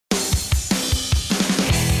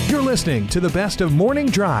You're listening to the best of Morning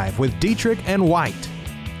Drive with Dietrich and White,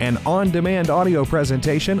 an on-demand audio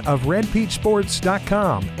presentation of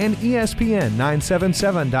RedPeachSports.com and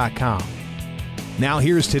ESPN977.com. Now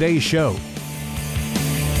here's today's show.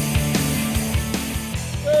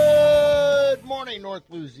 Good morning, North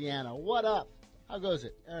Louisiana. What up? How goes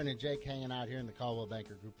it? Aaron and Jake hanging out here in the Caldwell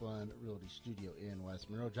Banker Group 1 Realty Studio in West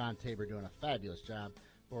Monroe. John Tabor doing a fabulous job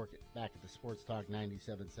back at the Sports Talk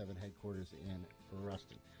 97.7 headquarters in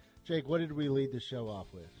Ruston. Jake, what did we lead the show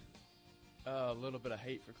off with? A little bit of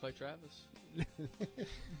hate for Clay Travis.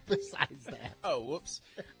 Besides that. Oh, whoops.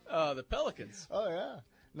 The Pelicans. Oh, yeah.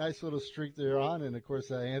 Nice little streak they're on. And, of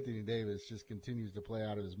course, Anthony Davis just continues to play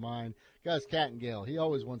out of his mind. Guys, Cattengale, he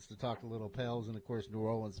always wants to talk a little Pels and, of course, New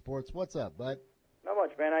Orleans sports. What's up, bud? Not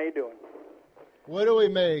much, man. How you doing? What do we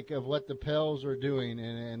make of what the Pels are doing,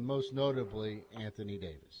 and most notably, Anthony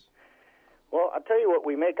Davis? Well, I'll tell you what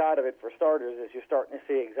we make out of it, for starters, is you're starting to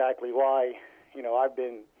see exactly why, I've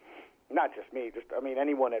been, not just me,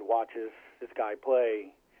 anyone that watches this guy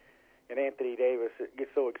play, and Anthony Davis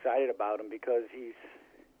gets so excited about him because he's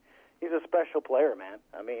a special player, man.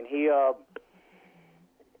 I mean, and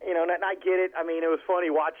I get it. I mean, it was funny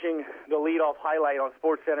watching the leadoff highlight on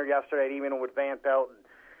SportsCenter yesterday, even with Van Pelt.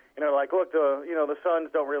 Like, look, the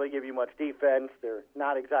Suns don't really give you much defense. They're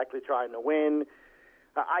not exactly trying to win.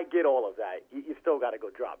 I get all of that. You still got to go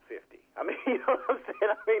drop 50. I mean, you know what I'm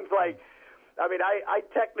saying? I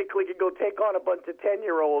technically could go take on a bunch of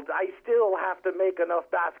 10-year-olds. I still have to make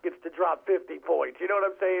enough baskets to drop 50 points. You know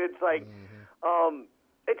what I'm saying? It's like,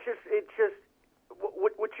 it's just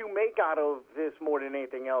what you make out of this more than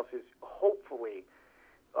anything else is hopefully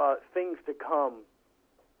things to come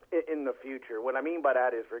in the future. What I mean by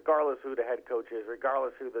that is, regardless who the head coach is,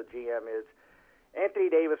 regardless who the GM is,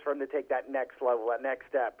 Anthony Davis for him to take that next level, that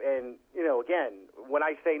next step. And, again, when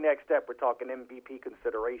I say next step, we're talking MVP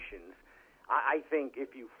considerations. I think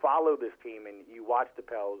if you follow this team and you watch the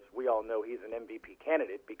Pels, we all know he's an MVP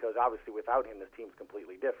candidate because obviously without him, this team's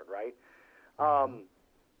completely different, right?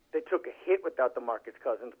 They took a hit without DeMarcus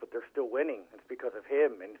Cousins, but they're still winning. It's because of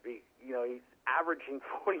him. And, he's averaging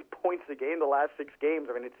 40 points a game the last 6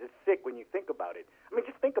 games. I mean, it's sick when you think about it. I mean,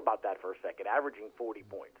 just think about that for a second, averaging 40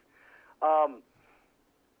 points.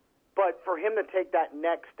 But for him to take that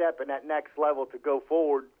next step and that next level to go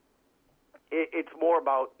forward, it's more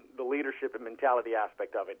about the leadership and mentality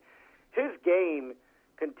aspect of it. His game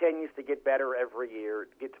continues to get better every year.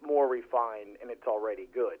 It gets more refined, and it's already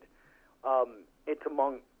good. It's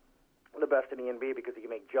among the best in the NBA because he can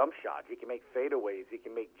make jump shots. He can make fadeaways. He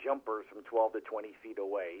can make jumpers from 12 to 20 feet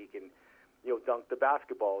away. He can, dunk the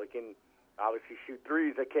basketball. He can obviously shoot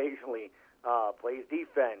threes occasionally, plays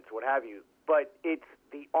defense, what have you. But it's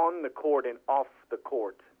the on the court and off the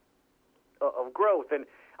court of growth. And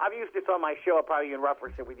I've used this on my show. I'll probably even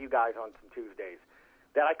reference it with you guys on some Tuesdays,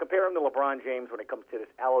 that I compare him to LeBron James when it comes to this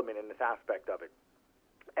element and this aspect of it.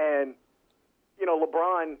 And,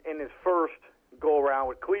 LeBron in his first go-around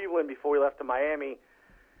with Cleveland before he left to Miami,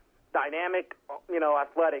 dynamic,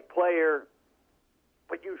 athletic player,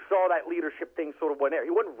 but you saw that leadership thing sort of went there. He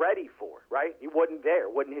wasn't ready for it, right? He wasn't there.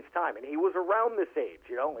 It wasn't his time. And he was around this age,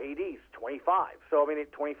 AD's 25. So,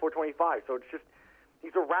 24, 25. So it's just,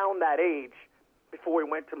 he's around that age before he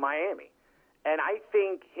went to Miami. And I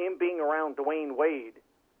think him being around Dwayne Wade,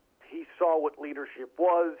 he saw what leadership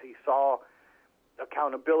was. He saw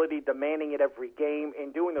accountability, demanding it every game,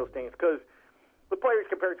 and doing those things. Because the players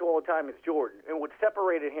compared to all the time is Jordan. And what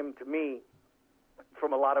separated him to me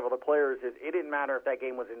from a lot of other players is it didn't matter if that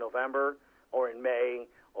game was in November or in May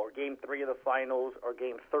or Game 3 of the finals or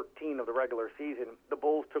Game 13 of the regular season. The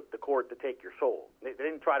Bulls took the court to take your soul. They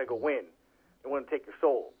didn't try to go win. They wanted to take your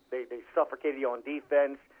soul. They suffocated you on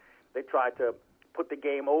defense. They tried to put the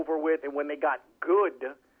game over with. And when they got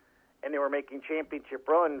good and they were making championship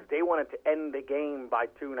runs, they wanted to end the game by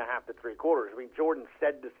 2.5 to 3 quarters. I mean, Jordan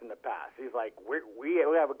said this in the past. He's like, we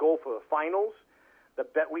have a goal for the finals.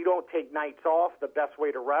 We don't take nights off. The best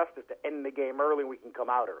way to rest is to end the game early and we can come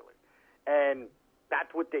out early. And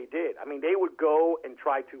that's what they did. I mean, they would go and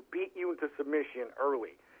try to beat you into submission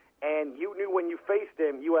early. And you knew when you faced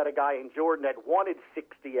him, you had a guy in Jordan that wanted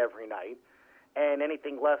 60 every night, and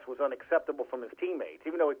anything less was unacceptable from his teammates.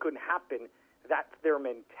 Even though it couldn't happen, that's their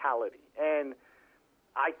mentality. And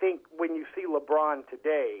I think when you see LeBron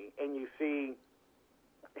today and you see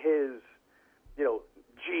his,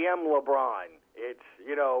 GM LeBron, it's,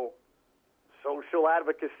 social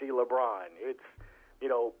advocacy LeBron. It's,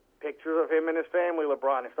 pictures of him and his family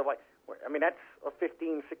LeBron and stuff like that. I mean, that's a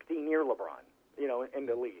 15, 16-year LeBron, in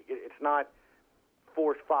the league. It's not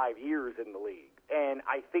 4 or 5 years in the league. And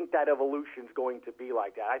I think that evolution's going to be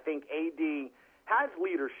like that. I think AD has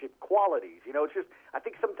leadership qualities. You know, it's just, I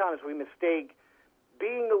think sometimes we mistake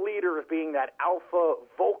being a leader as being that alpha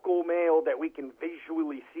vocal male that we can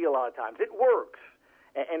visually see a lot of times. It works,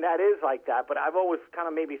 and that is like that, but I've always kind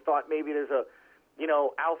of maybe thought maybe there's a, you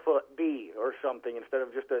know, alpha B or something instead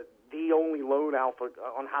of just the only lone alpha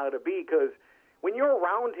on how to be, because when you're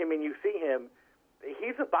around him and you see him,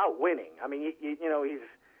 he's about winning. I mean, you know, he's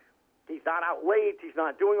not out late. He's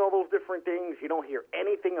not doing all those different things. You don't hear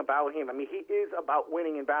anything about him. I mean, he is about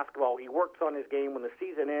winning in basketball. He works on his game when the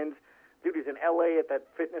season ends. Dude, he's in L.A. at that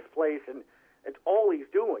fitness place, and it's all he's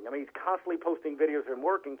doing. I mean, he's constantly posting videos and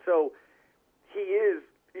working. So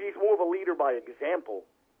he's more of a leader by example.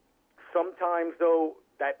 Sometimes, though,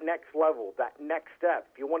 that next level, that next step,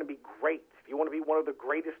 if you want to be great, if you want to be one of the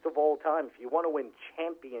greatest of all time, if you want to win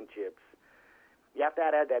championships, you have to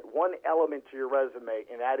add that one element to your resume,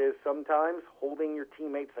 and that is sometimes holding your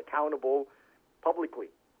teammates accountable publicly,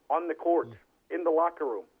 on the court, in the locker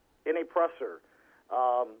room, in a presser,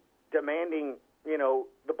 demanding, you know,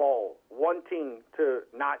 the ball, wanting to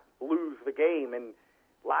not lose the game. And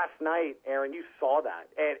last night, Aaron, you saw that.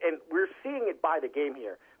 And we're seeing it by the game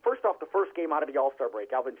here. First off, the first game out of the All-Star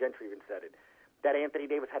break, Alvin Gentry even said it, that Anthony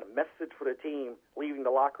Davis had a message for the team leaving the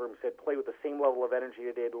locker room, said play with the same level of energy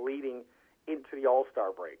they did leading into the All-Star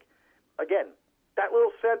break. Again, that little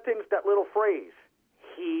sentence, that little phrase,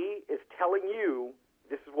 he is telling you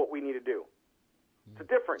this is what we need to do. It's a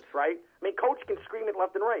difference, right? I mean, coach can scream it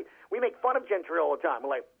left and right. We make fun of Gentry all the time. We're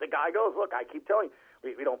like, the guy goes, look, I keep telling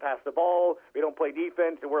you, we don't pass the ball, we don't play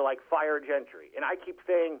defense, and we're like, fire Gentry. And I keep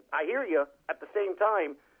saying, I hear you. At the same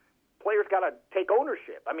time, players got to take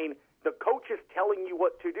ownership. I mean, the coach is telling you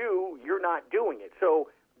what to do, you're not doing it. So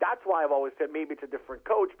that's why I've always said maybe it's a different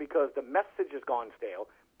coach, because the message has gone stale.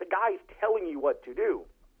 The guy's telling you what to do.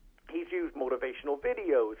 He's used motivational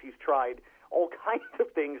videos. He's tried all kinds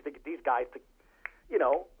of things to get these guys to, you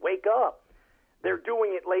know, wake up. They're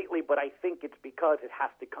doing it lately, but I think it's because it has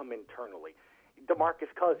to come internally. DeMarcus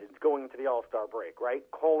Cousins going into the All-Star break, right?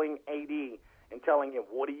 Calling AD and telling him,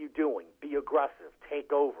 what are you doing? Be aggressive.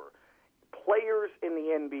 Take over. Players in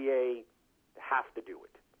the NBA have to do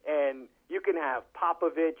it. And you can have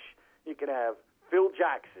Popovich, you can have Phil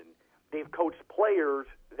Jackson. They've coached players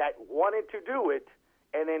that wanted to do it,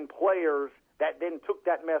 and then players that then took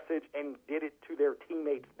that message and did it to their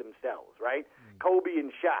teammates themselves, right? Kobe and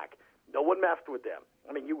Shaq, no one messed with them.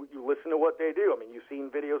 I mean, you listen to what they do. I mean, you've seen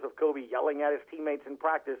videos of Kobe yelling at his teammates in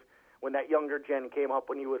practice when that younger gen came up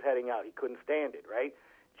when he was heading out. He couldn't stand it, right?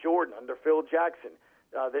 Jordan under Phil Jackson.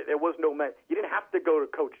 There was no you didn't have to go to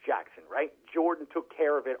Coach Jackson, right? Jordan took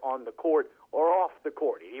care of it on the court or off the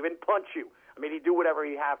court. He'd even punch you. I mean, he'd do whatever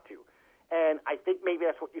he'd have to. And I think maybe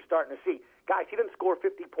that's what you're starting to see. Guys, he didn't score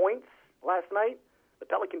 50 points last night. The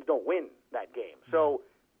Pelicans don't win that game. So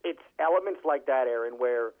it's elements like that, Aaron,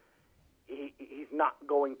 where he's not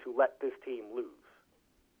going to let this team lose.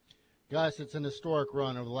 Gus, it's an historic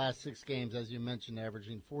run over the last 6 games, as you mentioned,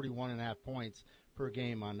 averaging 41.5 points per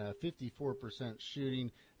game on 54%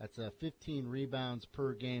 shooting. That's 15 rebounds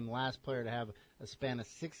per game. Last player to have a span of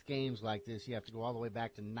 6 games like this, you have to go all the way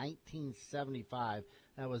back to 1975.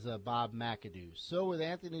 That was Bob McAdoo. So with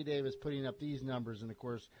Anthony Davis putting up these numbers, and, of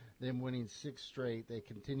course, them winning 6 straight, they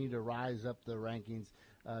continue to rise up the rankings,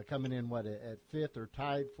 coming in, at 5th or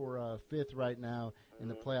tied for 5th right now in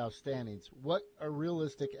the playoff standings. What are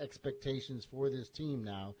realistic expectations for this team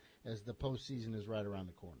now as the postseason is right around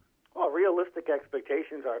the corner? Well, realistic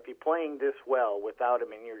expectations are if you're playing this well without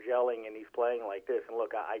him and you're gelling and he's playing like this, and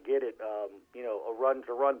look, I get it, you know, a run's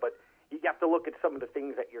a run, but you have to look at some of the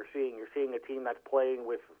things that you're seeing. You're seeing a team that's playing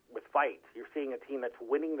with fight. You're seeing a team that's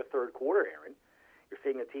winning the third quarter, Aaron. You're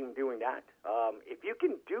seeing a team doing that. If you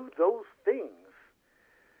can do those things,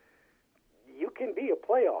 you can be a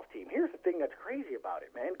playoff team. Here's the thing that's crazy about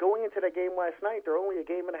it, man. Going into the game last night, they're only a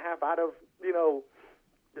game and a half out of, you know,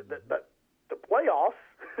 the playoffs,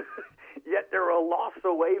 yet they're a loss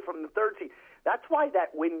away from the third seed. That's why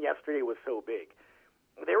that win yesterday was so big.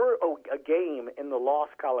 They were a game in the loss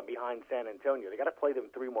column behind San Antonio. They got to play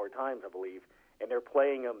them 3 more times, I believe, and they're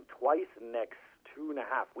playing them twice in the next 2.5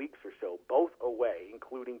 weeks or so, both away,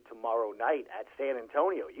 including tomorrow night at San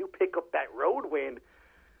Antonio. You pick up that road win.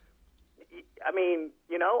 I mean,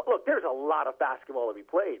 you know, look, there's a lot of basketball to be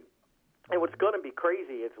played. And what's going to be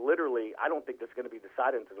crazy is literally, I don't think that's going to be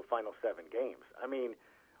decided into the final 7 games. I mean,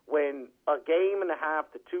 when a game and a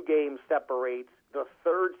half to 2 games separates the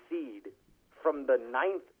 3rd seed from the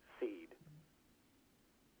 9th seed,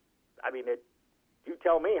 I mean, you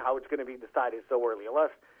tell me how it's going to be decided so early,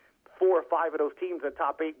 unless 4 or 5 of those teams in the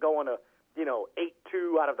top 8 go on a, you know,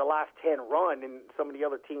 8-2 out of the last 10 run and some of the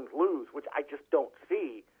other teams lose, which I just don't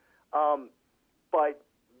see.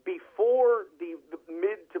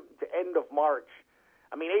 March.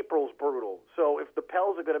 I mean, April's brutal. So if the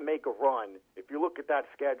Pels are going to make a run, if you look at that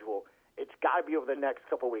schedule, it's got to be over the next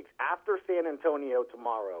couple of weeks. After San Antonio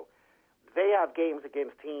tomorrow, they have games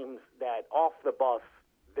against teams that off the bus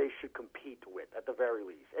they should compete with at the very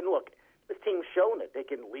least. And look, this team's shown that they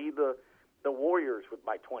can lead the Warriors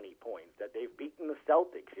by 20 points, that they've beaten the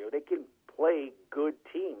Celtics. You know, they can play good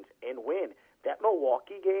teams and win. That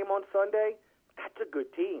Milwaukee game on Sunday, that's a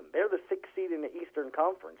good team. They're the 6th seed in the Eastern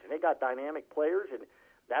Conference, and they got dynamic players, and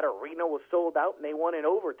that arena was sold out, and they won in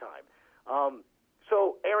overtime.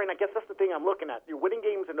 So, Aaron, I guess that's the thing I'm looking at. You're winning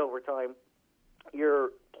games in overtime.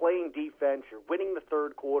 You're playing defense. You're winning the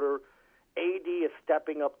third quarter. AD is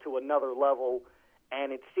stepping up to another level,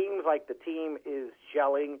 and it seems like the team is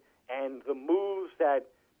gelling, and the moves that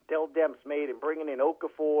Del Demps made in bringing in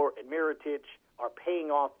Okafor and Mirotic are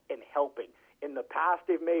paying off and helping. In the past,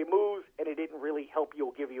 they've made moves, and it didn't really help you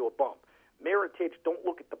or give you a bump. Mirotic, don't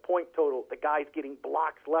look at the point total. The guy's getting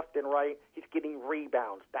blocks left and right. He's getting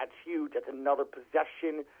rebounds. That's huge. That's another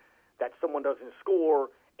possession that someone doesn't score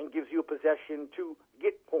and gives you a possession to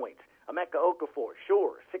get points. Emeka Okafor,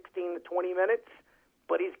 sure, 16 to 20 minutes,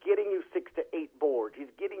 but he's getting you 6 to 8 boards. He's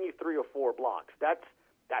getting you 3 or 4 blocks. That's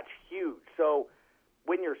huge. So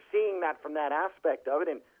when you're seeing that from that aspect of it,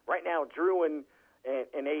 and right now Drew and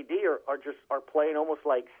AD are playing almost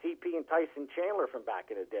like CP and Tyson Chandler from back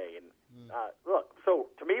in the day. And look, so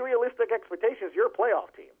to me, realistic expectations, you're a playoff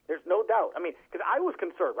team. There's no doubt. I mean, because I was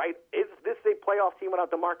concerned, right? Is this a playoff team without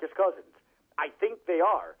DeMarcus Cousins? I think they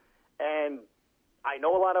are. And I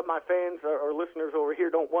know a lot of my fans or listeners over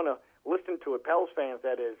here don't want to listen to it, Pels fans,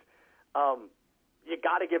 that is. You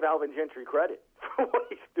got to give Alvin Gentry credit for what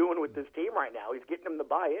he's doing with this team right now. He's getting them to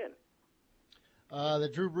buy in. The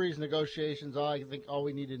Drew Brees negotiations, I think all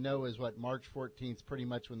we need to know is March 14th is pretty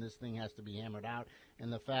much when this thing has to be hammered out,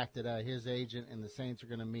 and the fact that his agent and the Saints are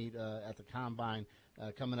going to meet at the Combine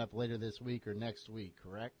coming up later this week or next week,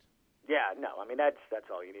 correct? Yeah, no, I mean, that's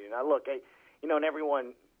all you need. Now, look, and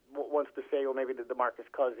everyone wants to say, well, maybe the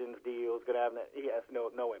DeMarcus Cousins deal is going to have he has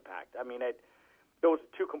no impact. I mean, those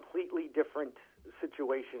are two completely different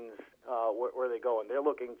situations where they go, and they're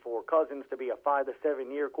looking for Cousins to be a 5 to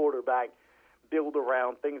 7 year quarterback, build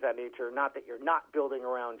around things of that nature. Not that you're not building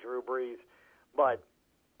around Drew Brees, but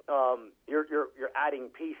you're adding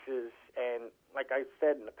pieces. And like I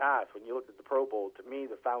said in the past, when you looked at the Pro Bowl, to me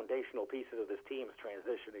the foundational pieces of this team is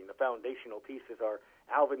transitioning. The foundational pieces are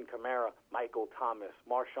Alvin Kamara, Michael Thomas,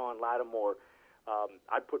 Marshawn Lattimore.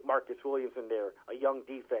 I'd put Marcus Williams in there. A young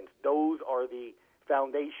defense. Those are the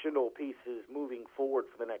foundational pieces moving forward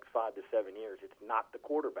for the next 5 to 7 years. It's not the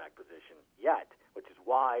quarterback position yet, which is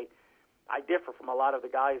why I differ from a lot of the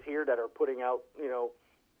guys here that are putting out,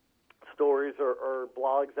 stories or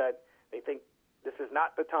blogs that they think this is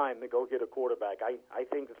not the time to go get a quarterback. I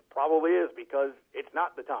think this probably is because it's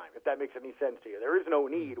not the time, if that makes any sense to you. There is no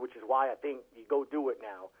need, which is why I think you go do it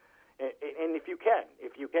now. And if you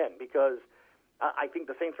can, because I think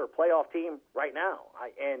the Saints are a playoff team right now.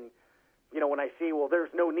 When I see, well,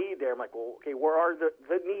 there's no need there, I'm like, well, okay, where are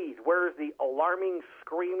the needs? Where is the alarming,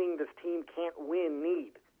 screaming, this team can't win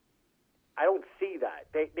need? I don't see that.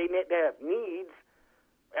 They have needs.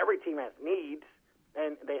 Every team has needs,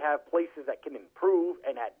 and they have places that can improve,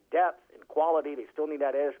 and at depth and quality, they still need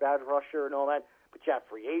that edge rusher and all that. But you have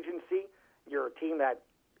free agency. You're a team that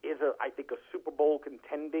is, I think, a Super Bowl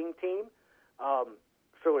contending team.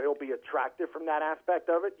 So it'll be attractive from that aspect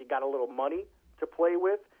of it. You got a little money to play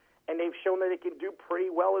with, and they've shown that they can do pretty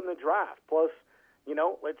well in the draft. Plus,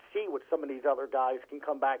 let's see what some of these other guys can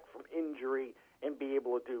come back from injury and be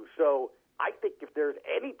able to do. So I think if there's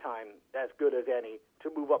any time as good as any to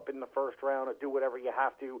move up in the first round or do whatever you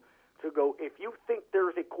have to go, if you think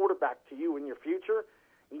there's a quarterback to you in your future,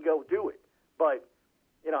 you go do it. But,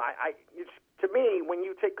 to me, when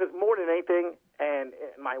you take, because more than anything, and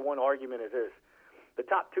my one argument is this, the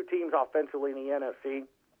top two teams offensively in the NFC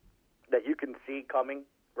that you can see coming,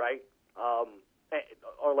 right,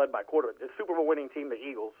 are led by quarterback. The Super Bowl winning team, the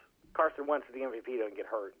Eagles, Carson Wentz is the MVP, doesn't get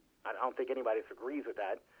hurt. I don't think anybody disagrees with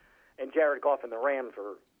that. And Jared Goff and the Rams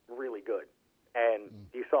are really good. And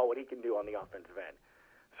you saw what he can do on the offensive end.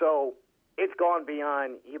 So it's gone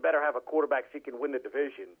beyond, you better have a quarterback so you can win the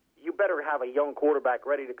division. You better have a young quarterback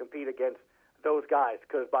ready to compete against those guys,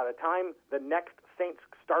 because by the time the next Saints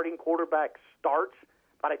starting quarterback starts,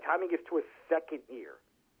 by the time he gets to his second year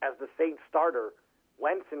as the Saints starter,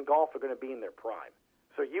 Wentz and Goff are going to be in their prime.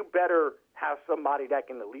 So you better have somebody that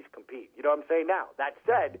can at least compete. You know what I'm saying? Now, that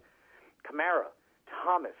said, Kamara,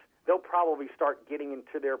 Thomas, they'll probably start getting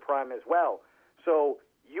into their prime as well. So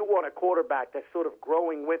you want a quarterback that's sort of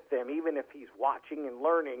growing with them, even if he's watching and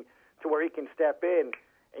learning, to where he can step in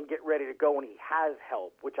and get ready to go, and he has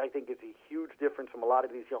help, which I think is a huge difference from a lot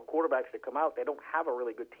of these young quarterbacks that come out. They don't have a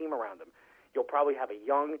really good team around them. You'll probably have a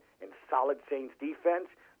young and solid Saints defense.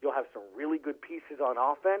 You'll have some really good pieces on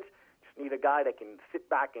offense. Just need a guy that can sit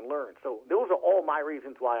back and learn. So those are all my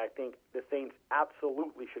reasons why I think the Saints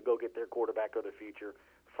absolutely should go get their quarterback of the future.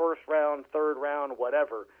 First round, third round,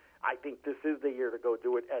 whatever. I think this is the year to go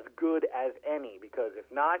do it as good as any, because if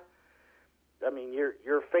not, I mean,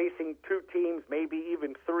 you're facing two teams, maybe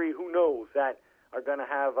even three, who knows, that are going to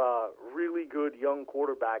have really good young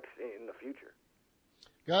quarterbacks in the future.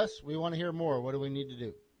 Gus, we want to hear more. What do we need to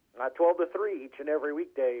do? 12 to 3 each and every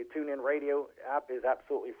weekday. TuneIn Radio app is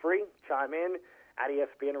absolutely free. Chime in at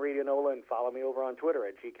ESPN Radio NOLA and follow me over on Twitter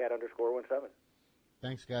at GCAT_17.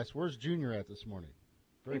 Thanks, Gus. Where's Junior at this morning?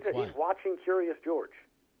 He's watching Curious George.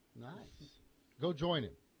 Nice. Go join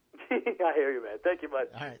him. I hear you, man. Thank you, bud.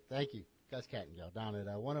 All right, thank you. Gus Cattengale down at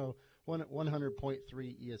 100.3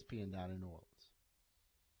 ESPN down in New Orleans.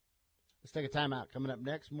 Let's take a timeout. Coming up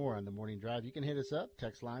next, more on the Morning Drive. You can hit us up.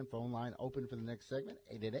 Text line, phone line open for the next segment,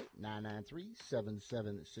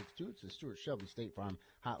 888-993-7762. It's the Stuart Shelby State Farm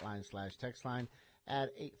hotline / text line.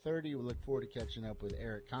 At 8:30, we look forward to catching up with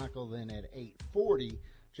Eric Conkle. Then at 8:40,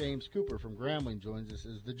 James Cooper from Grambling joins us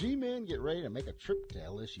as the G-Men get ready to make a trip to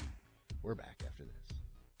LSU. We're back after this.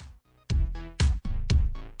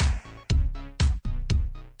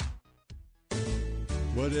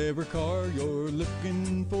 Whatever car you're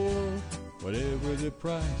looking for, whatever the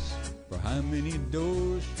price, for how many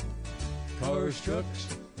doors, cars,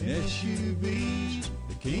 trucks, and SUVs,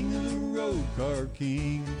 the king of the road, Car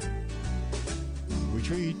King. We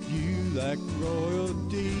treat you like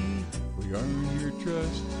royalty, we earn your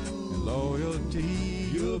trust and loyalty.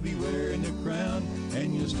 You'll be wearing the crown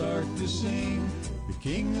and you'll start to sing, the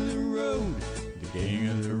king of the road,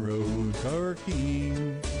 Car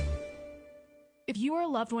King. If you or a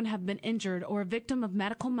loved one have been injured or a victim of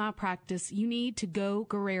medical malpractice, you need to go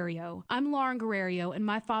Guerrero. I'm Lauren Guerrero, and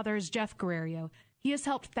my father is Jeff Guerrero. He has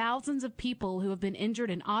helped thousands of people who have been injured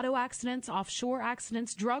in auto accidents, offshore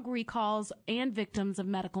accidents, drug recalls, and victims of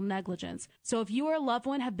medical negligence. So if you or a loved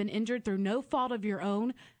one have been injured through no fault of your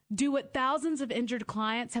own, do what thousands of injured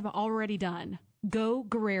clients have already done. Go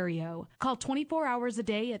Guerrero. Call 24 hours a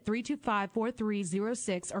day at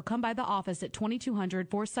 325-4306 or come by the office at 2200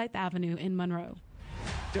 Forsyth Avenue in Monroe.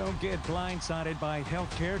 Don't get blindsided by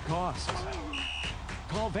healthcare costs.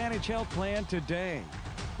 Call Vantage Health Plan today.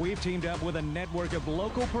 We've teamed up with a network of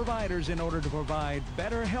local providers in order to provide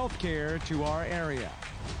better health care to our area.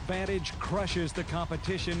 Vantage crushes the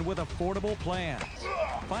competition with affordable plans.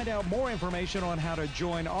 Find out more information on how to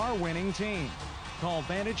join our winning team. Call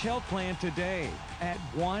Vantage Health Plan today at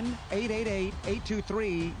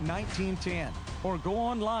 1-888-823-1910 or go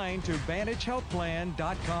online to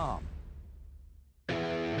VantageHealthPlan.com.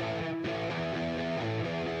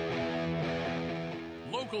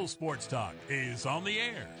 Local sports talk is on the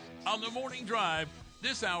air. On the Morning Drive,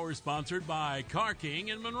 this hour is sponsored by Car King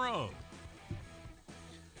in Monroe.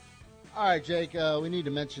 All right, Jake, we need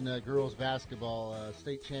to mention girls basketball.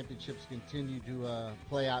 State championships continue to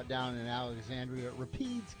play out down in Alexandria at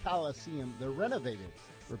Rapides Coliseum, the renovated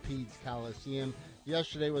Rapides Coliseum.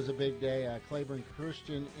 Yesterday was a big day. Claiborne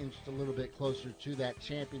Christian inched a little bit closer to that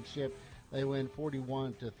championship. They win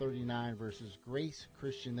 41-39 versus Grace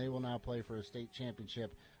Christian. They will now play for a state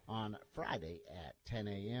championship on Friday at 10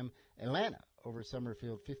 a.m. Atlanta over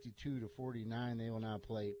Summerfield 52-49. They will now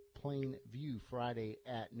play Plainview Friday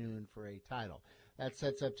at noon for a title. That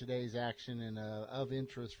sets up today's action, and of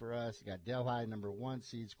interest for us, you got Delhi, number 1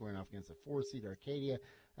 seed, squaring off against the 4 seed Arcadia.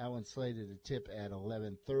 That one's slated to tip at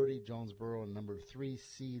 11:30. Jonesboro, number 3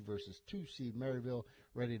 seed versus 2 seed Maryville,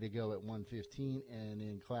 ready to go at 1:15. And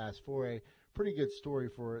in Class 4A, pretty good story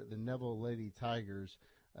for the Neville Lady Tigers.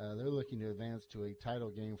 They're looking to advance to a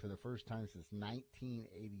title game for the first time since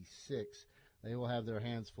 1986. They will have their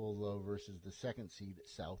hands full, though, versus the 2nd seed,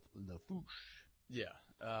 South Lafourche. Yeah,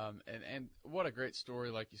 and what a great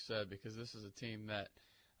story, like you said, because this is a team that,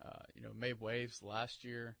 made waves last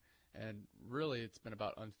year, and really it's been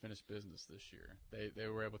about unfinished business this year. They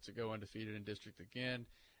were able to go undefeated in district again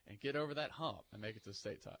and get over that hump and make it to the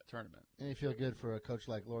state tournament. And you feel good for a coach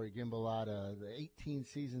like Lori Gimbalot. The 18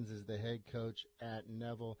 seasons as the head coach at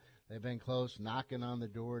Neville. They've been close, knocking on the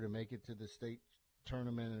door to make it to the state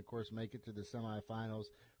tournament and, of course, make it to the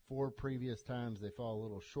semifinals. 4 previous times they fall a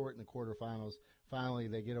little short in the quarterfinals. Finally,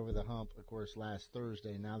 they get over the hump, of course, last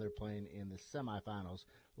Thursday. Now they're playing in the semifinals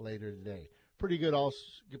later today. Pretty good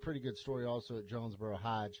story also at Jonesboro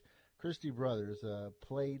Hodge. Christy Brothers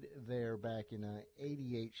played there back in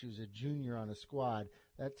 '88. She was a junior on a squad.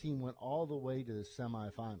 That team went all the way to the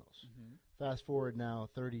semifinals. Mm-hmm. Fast forward now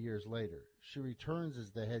 30 years later. She returns as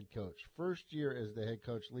the head coach. First year as the head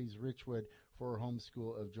coach leaves Richwood for her home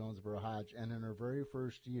school of Jonesboro Hodge. And in her very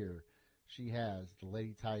first year, she has the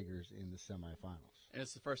Lady Tigers in the semifinals. And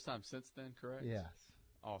it's the first time since then, correct? Yes.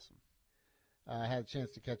 Awesome. I had a chance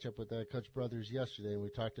to catch up with Coach Brothers yesterday, and we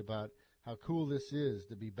talked about how cool this is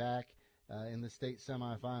to be back in the state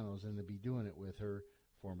semifinals and to be doing it with her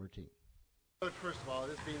former team. Coach, first of all,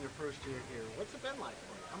 this being your first year here, what's it been like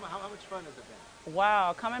for you? How much fun has it been?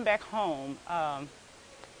 Wow, coming back home,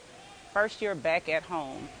 first year back at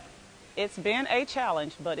home, it's been a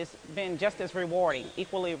challenge, but it's been just as rewarding,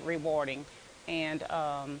 equally rewarding. And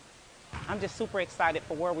I'm just super excited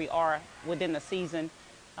for where we are within the season.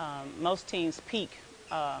 Most teams peak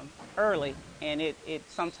early, and it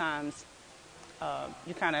sometimes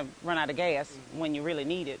you kind of run out of gas when you really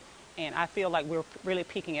need it. And I feel like we're really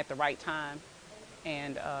peaking at the right time.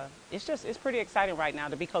 And it's pretty exciting right now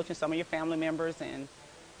to be coaching some of your family members and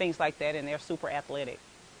things like that, and they're super athletic.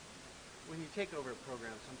 When you take over a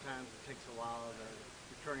program, sometimes it takes a while. The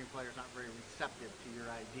returning player's not very receptive to your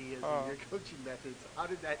ideas and your coaching methods. How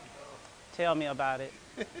did that go? Tell me about it.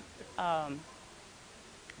 Wow.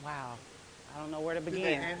 I don't know where to begin. Did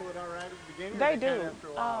they handle it all right at the beginning? They do. Kind of after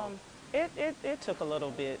a while? It took a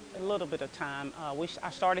little bit of time. I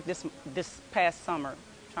started this past summer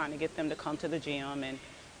trying to get them to come to the gym, and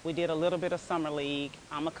we did a little bit of summer league.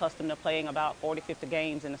 I'm accustomed to playing about 40, 50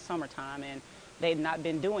 games in the summertime, and they'd not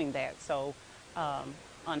been doing that. So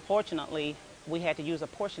unfortunately, we had to use a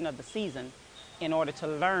portion of the season in order to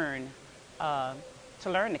learn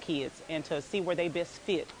the kids and to see where they best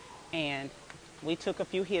fit. And we took a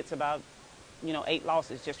few hits, about 8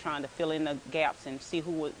 losses, just trying to fill in the gaps and see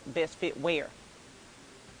who would best fit where.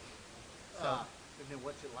 So, and then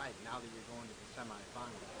what's it like now that you're going to the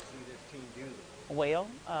semifinals to see this team do this? Well,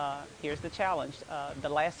 here's the challenge. The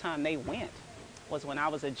last time they went was when I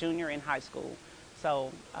was a junior in high school.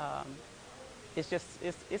 So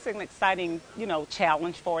it's an exciting,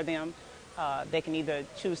 challenge for them. They can either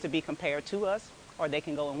choose to be compared to us, or they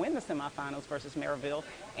can go and win the semifinals versus Maryville,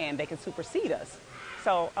 and they can supersede us.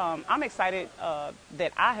 So I'm excited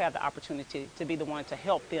that I have the opportunity to be the one to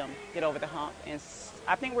help them get over the hump. And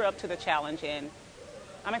I think we're up to the challenge, and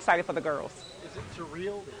I'm excited for the girls. Is it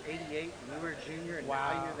surreal that 88 when you were a junior and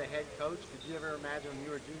now you're the head coach? Did you ever imagine when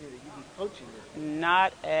you were a junior that you'd be coaching this team?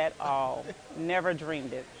 Not at all. Never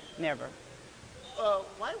dreamed it. Never.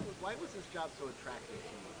 Why was this job so attractive to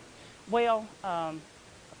you? Well, a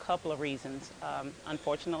couple of reasons.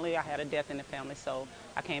 Unfortunately, I had a death in the family, so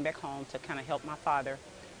I came back home to kind of help my father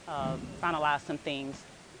finalize some things.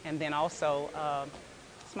 And then also,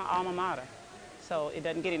 it's my alma mater, so it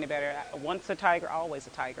doesn't get any better. Once a Tiger, always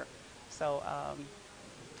a Tiger. So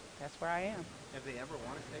that's where I am. Have they ever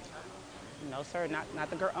won a state title? No, sir, not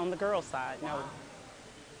on the girls' side, no.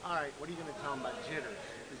 All right, what are you going to tell them about jitters?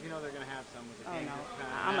 Because they're going to have some with the game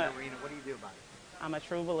I'm kind of arena. What do you do about it? I'm a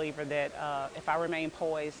true believer that if I remain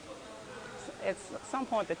poised, at some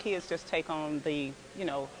point the kids just take on the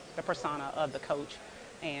persona of the coach.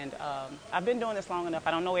 And I've been doing this long enough.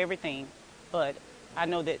 I don't know everything, but I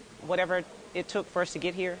know that whatever it took for us to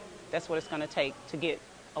get here, that's what it's going to take to get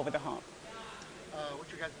over the hump. What's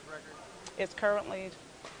your guys' record? It's currently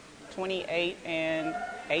 28-8. Okay. And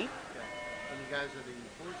you guys are the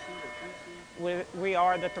 4 seed or 3 seed? We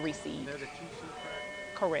are the 3 seed. They're the 2 seed,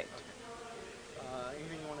 correct? Correct. Okay.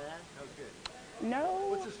 Anything you want to add? That was good. No.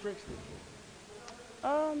 What's the strengths of the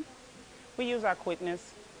team? We use our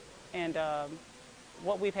quickness, and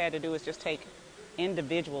what we've had to do is just take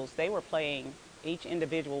individuals. Each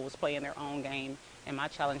individual was playing their own game, and my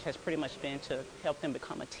challenge has pretty much been to help them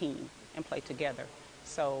become a team and play together.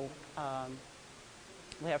 So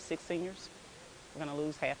we have 6 seniors. We're going to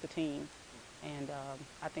lose half the team, and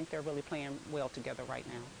I think they're really playing well together right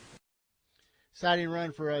now. Exciting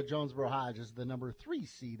run for Jonesboro Hodge as the number 3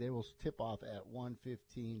 seed. They will tip off at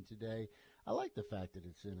 1:15 today. I like the fact that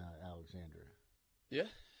it's in Alexandria. Yeah,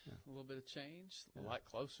 a little bit of change, a lot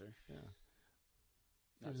closer. Yeah.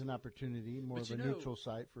 There's an opportunity, more of a neutral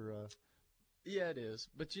site for. Yeah, it is.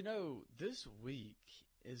 But this week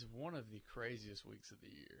is one of the craziest weeks of the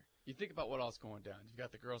year. You think about what else going down. You've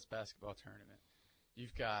got the girls' basketball tournament.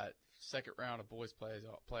 You've got second round of boys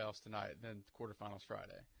playoffs tonight, and then quarterfinals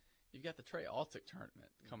Friday. You've got the Trey Altic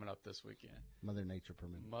tournament coming up this weekend. Mother Nature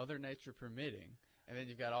permitting. And then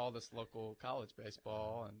you've got all this local college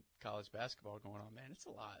baseball and college basketball going on. Man, it's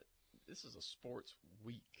a lot. This is a sports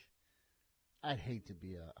week. I'd hate to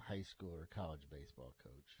be a high school or college baseball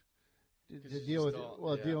coach. to deal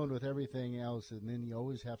with dealing with everything else, and then you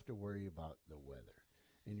always have to worry about the weather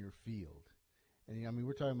in your field. And I mean,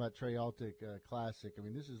 we're talking about Trey Altic Classic. I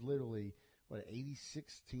mean, this is literally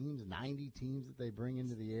 86 teams, 90 teams that they bring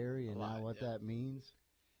into the area, and now what that means.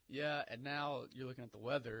 Yeah, and now you're looking at the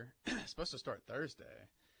weather. It's supposed to start Thursday,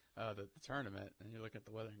 the tournament, and you're looking at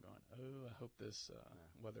the weather and going, "Oh, I hope this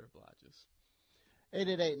weather obliges."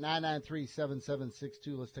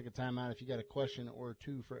 888-993-7762. Let's take a timeout. If you got a question or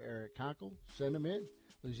two for Eric Conkle, send them in.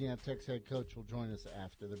 Louisiana Tech's head coach will join us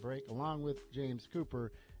after the break, along with James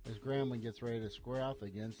Cooper, as Grambling gets ready to square off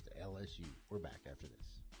against LSU. We're back after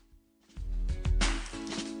this.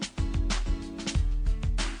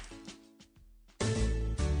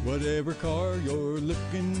 Whatever car you're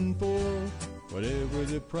looking for, whatever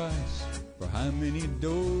the price, for how many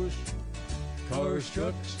doors, cars,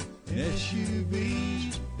 trucks, and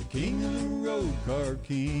SUVs, the king of the road, Car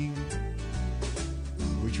King.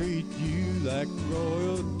 We treat you like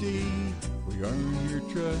royalty. We earn your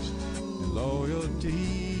trust and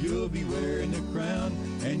loyalty. You'll be wearing the crown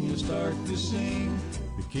and you'll start to sing.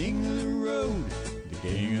 The king of the road, the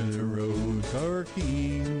king of the road, Car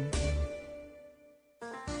King.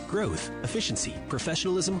 Growth, efficiency,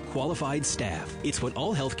 professionalism, qualified staff. It's what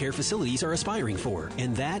all healthcare facilities are aspiring for,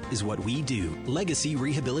 and that is what we do. Legacy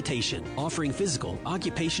Rehabilitation, offering physical,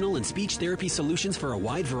 occupational, and speech therapy solutions for a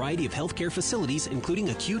wide variety of healthcare facilities, including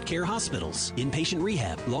acute care hospitals, inpatient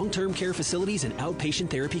rehab, long-term care facilities, and outpatient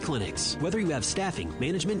therapy clinics. Whether you have staffing,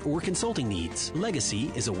 management, or consulting needs,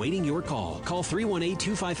 Legacy is awaiting your call. Call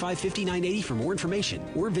 318-255-5980 for more information,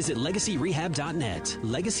 or visit legacyrehab.net.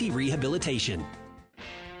 Legacy Rehabilitation.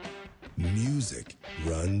 Music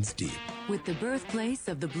runs deep. With the birthplace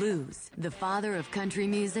of the blues, the father of country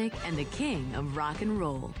music, and the king of rock and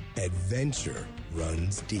roll. Adventure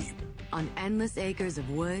runs deep. On endless acres of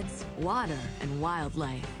woods, water, and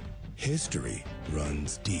wildlife. History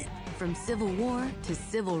runs deep. From Civil War to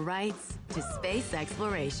civil rights to space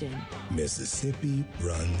exploration. Mississippi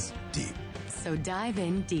runs deep. So dive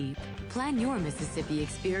in deep. Plan your Mississippi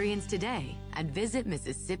experience today at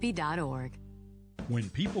visitmississippi.org.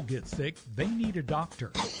 When people get sick, they need a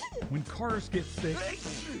doctor. When cars get sick,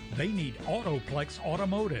 they need Autoplex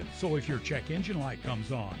Automotive. So if your check engine light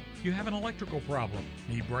comes on, you have an electrical problem,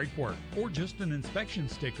 need brake work, or just an inspection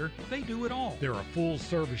sticker, they do it all. They're a full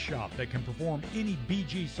service shop that can perform any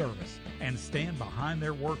BG service and stand behind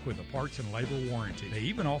their work with a parts and labor warranty. They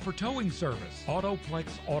even offer towing service. Autoplex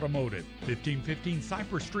Automotive, 1515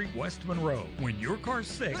 Cypress Street, West Monroe. When your car's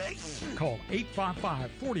sick, call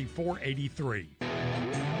 855-4483.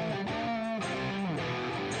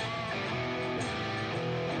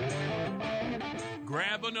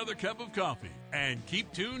 Grab another cup of coffee and keep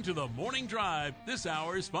tuned to the Morning Drive. This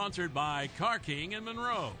hour is sponsored by Car King in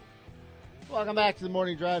Monroe. Welcome back to the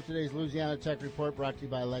Morning Drive. Today's Louisiana Tech Report brought to you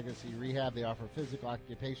by Legacy Rehab. They offer physical,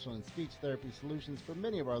 occupational, and speech therapy solutions for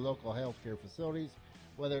many of our local healthcare facilities.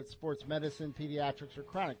 Whether it's sports medicine, pediatrics, or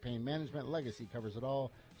chronic pain management, Legacy covers it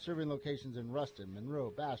all. Serving locations in Ruston,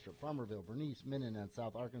 Monroe, Bastrop, Farmerville, Bernice, Minden, and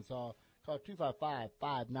South Arkansas. Call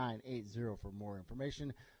 255-5980 for more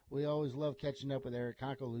information. We always love catching up with Eric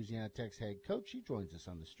Conkle, Louisiana Tech's head coach. He joins us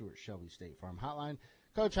on the Stuart Shelby State Farm Hotline.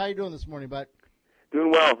 Coach, how you doing this morning, bud?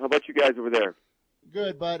 Doing well. How about you guys over there?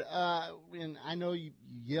 Good, bud. And I know you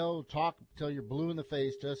yell, talk till you're blue in the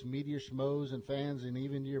face to us media schmoes and fans and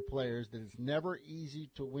even to your players that it's never easy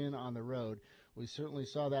to win on the road. We certainly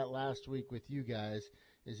saw that last week with you guys.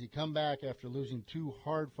 As you come back after losing two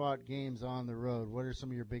hard-fought games on the road, what are some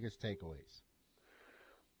of your biggest takeaways?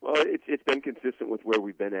 Well, it's been consistent with where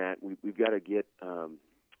we've been at. We've got to get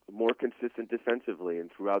more consistent defensively, and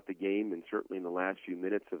throughout the game, and certainly in the last few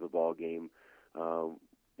minutes of the ball game.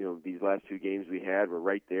 These last two games we had were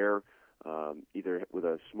right there, either with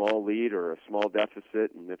a small lead or a small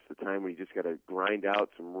deficit, and that's the time where you just got to grind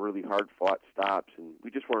out some really hard-fought stops, and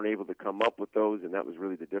we just weren't able to come up with those, and that was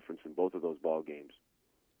really the difference in both of those ball games.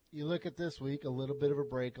 You look at this week, a little bit of a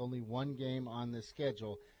break, only one game on the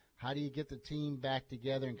schedule. How do you get the team back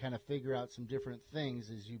together and kind of figure out some different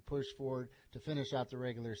things as you push forward to finish out the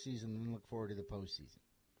regular season and look forward to the postseason?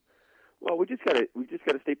 Well, we just got to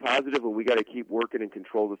stay positive, and we got to keep working and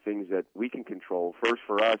control the things that we can control. First,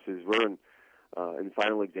 for us, is we're in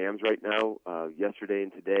final exams right now, yesterday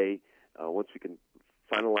and today. Once we can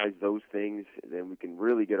finalize those things, then we can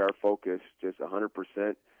really get our focus just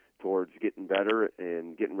 100% towards getting better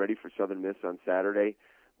and getting ready for Southern Miss on Saturday.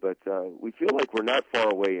 But we feel like we're not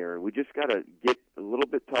far away, Aaron. We just got to get a little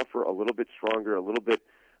bit tougher, a little bit stronger, a little bit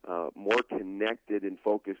more connected and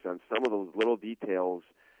focused on some of those little details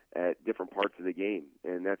at different parts of the game.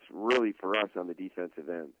 And that's really for us on the defensive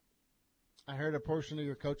end. I heard a portion of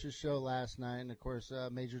your coach's show last night, and, of course, a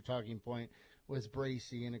major talking point was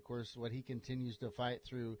Bracey and, of course, what he continues to fight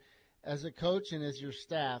through. As a coach and as your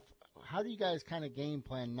staff, how do you guys kind of game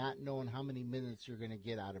plan not knowing how many minutes you're going to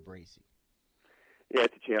get out of Bracey? Yeah,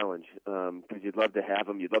 it's a challenge because you'd love to have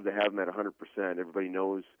him. You'd love to have him at 100%. Everybody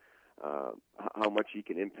knows how much he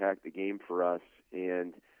can impact the game for us,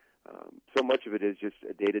 and so much of it is just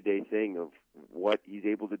a day-to-day thing of what he's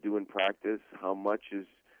able to do in practice, how much is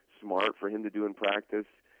smart for him to do in practice.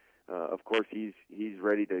 Of course, he's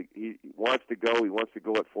ready to. He wants to go. He wants to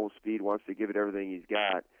go at full speed. Wants to give it everything he's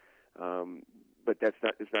got. But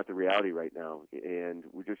it's not the reality right now, and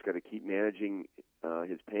we just got to keep managing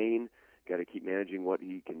his pain. Got to keep managing what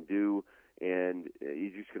he can do, and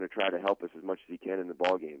he's just going to try to help us as much as he can in the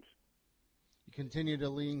ball games. You continue to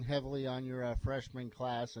lean heavily on your freshman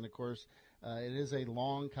class, and of course, it is a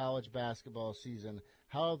long college basketball season.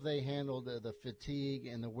 How have they handled the fatigue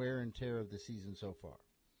and the wear and tear of the season so far?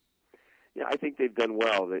 Yeah, I think they've done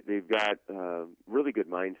well. They've got really good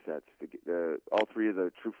mindsets. All three of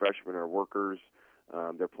the true freshmen are workers.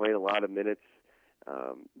 They're playing a lot of minutes.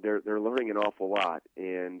 They're learning an awful lot,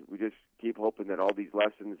 and we just keep hoping that all these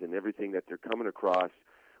lessons and everything that they're coming across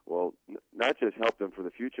will not just help them for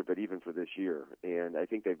the future, but even for this year. And I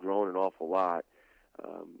think they've grown an awful lot.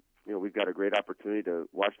 We've got a great opportunity to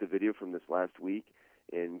watch the video from this last week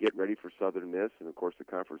and get ready for Southern Miss and, of course, the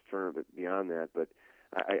conference tournament beyond that. But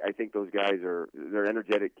I think those guys they're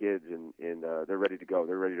energetic kids, and they're ready to go.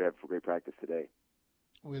 They're ready to have a great practice today.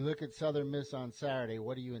 We look at Southern Miss on Saturday.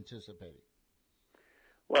 What are you anticipating?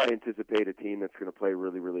 Well, I anticipate a team that's going to play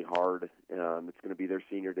really, really hard. It's going to be their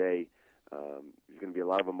senior day. There's going to be a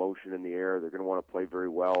lot of emotion in the air. They're going to want to play very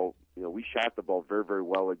well. We shot the ball very, very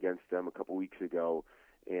well against them a couple weeks ago,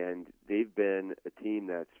 and they've been a team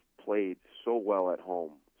that's played so well at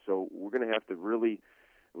home. So we're going to have to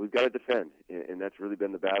we've got to defend, and that's really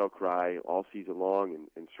been the battle cry all season long,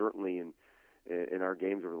 and certainly in our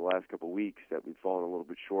games over the last couple of weeks that we've fallen a little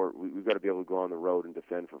bit short. We've got to be able to go on the road and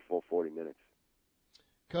defend for full 40 minutes.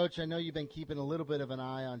 Coach, I know you've been keeping a little bit of an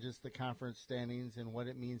eye on just the conference standings and what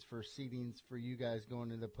it means for seedings for you guys going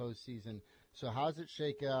into the postseason. So how's it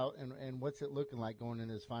shake out, and what's it looking like going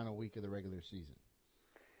into this final week of the regular season?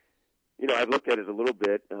 I've looked at it a little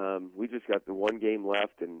bit. We just got the one game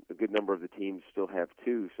left, and a good number of the teams still have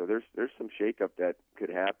two. So there's some shakeup that could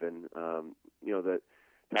happen. The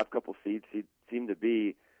top couple seeds seem to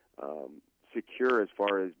be secure as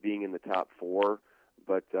far as being in the top four.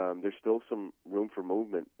 But there's still some room for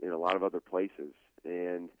movement in a lot of other places.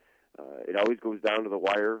 And it always goes down to the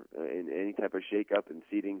wire in any type of shakeup in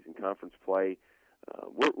seedings and conference play.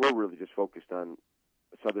 We're really just focused on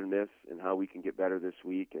Southern Miss and how we can get better this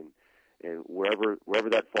week. And wherever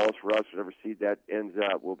that falls for us, whatever seed that ends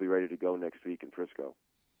up, we'll be ready to go next week in Frisco.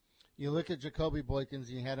 You look at Jacoby Boykins,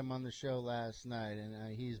 you had him on the show last night,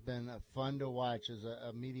 and he's been fun to watch as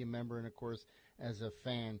a media member and, of course, as a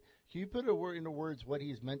fan. Can you put into words what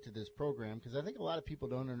he's meant to this program? Because I think a lot of people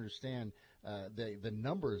don't understand the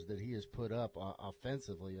numbers that he has put up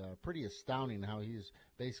offensively. Pretty astounding how he's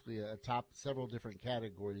basically atop several different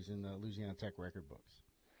categories in the Louisiana Tech record books.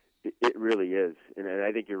 It really is, and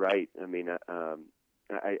I think you're right. I mean,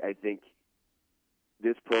 I think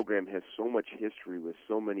this program has so much history with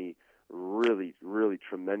so many really, really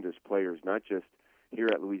tremendous players, not just here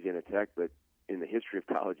at Louisiana Tech, but in the history of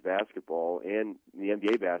college basketball and the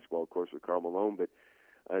NBA basketball, of course, with Karl Malone.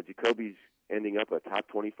 But Jacoby's ending up a top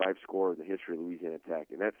 25 scorer in the history of Louisiana Tech,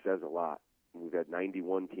 and that says a lot. We've had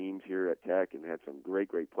 91 teams here at Tech and had some great,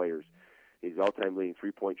 great players. He's all-time leading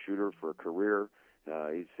three-point shooter for a career.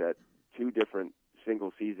 He's set two different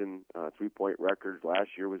single-season three-point records. Last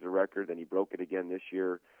year was a record, and he broke it again this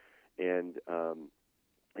year. And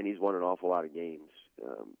he's won an awful lot of games.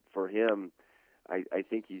 For him, I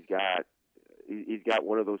think he's got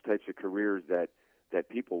one of those types of careers that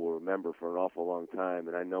people will remember for an awful long time.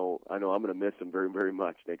 And I know I'm going to miss him very, very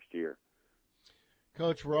much next year.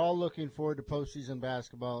 Coach, we're all looking forward to postseason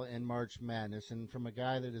basketball and March Madness. And from a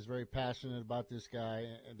guy that is very passionate about this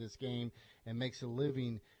game, and makes a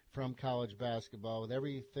living from college basketball, with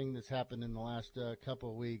everything that's happened in the last couple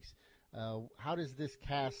of weeks, how does this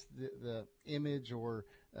cast the image or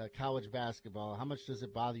college basketball? How much does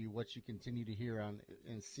it bother you what you continue to hear on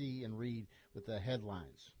and see and read with the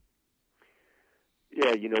headlines?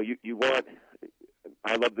 Yeah, you want –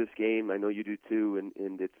 I love this game. I know you do too,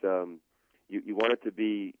 and it's you want it to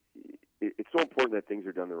be – it's so important that things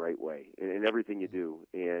are done the right way in everything you do.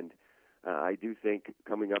 And I do think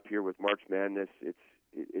coming up here with March Madness,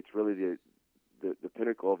 it's really the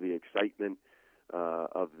pinnacle of the excitement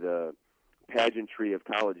of the pageantry of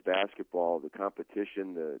college basketball, the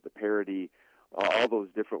competition, the parity, all those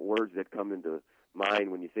different words that come into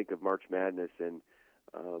mind when you think of March Madness. And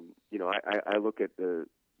I look at the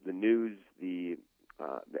news, the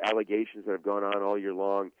allegations that have gone on all year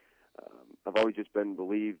long. I've always just been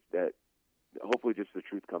believed that hopefully just the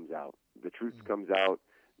truth comes out. The truth comes out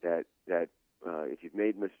that if you've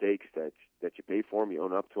made mistakes, that you pay for them, you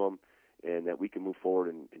own up to them, and that we can move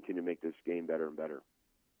forward and continue to make this game better and better.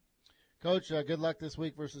 Coach, good luck this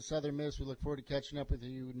week versus Southern Miss. We look forward to catching up with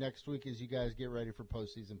you next week as you guys get ready for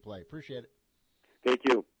postseason play. Appreciate it. Thank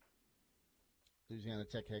you. Louisiana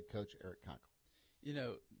Tech head coach Eric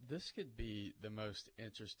Conkle. This could be the most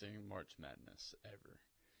interesting March Madness ever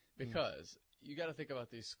because you got to think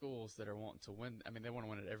about these schools that are wanting to win. I mean, they want to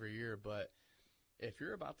win it every year, but if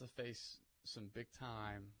you're about to face some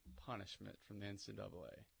big-time punishment from the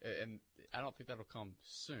NCAA, and I don't think that'll come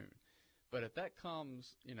soon, but if that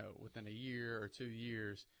comes, within a year or 2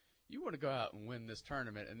 years, you want to go out and win this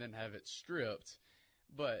tournament and then have it stripped.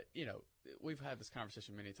 But, we've had this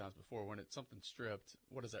conversation many times before. When it's something stripped,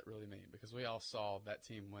 what does that really mean? Because we all saw that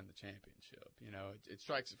team win the championship. It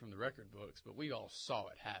strikes it from the record books, but we all saw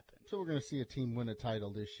it happen. So we're going to see a team win a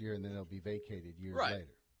title this year, and then it'll be vacated years later.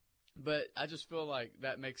 But I just feel like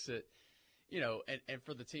that makes it, and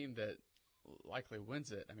for the team that likely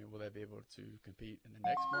wins it, I mean, will they be able to compete in the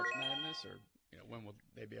next March Madness, or when will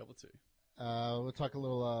they be able to? We'll talk a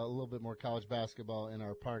little bit more college basketball in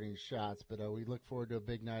our parting shots, but we look forward to a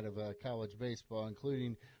big night of college baseball,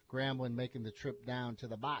 including Grambling making the trip down to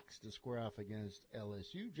the box to square off against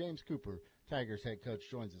LSU. James Cooper, Tigers head coach,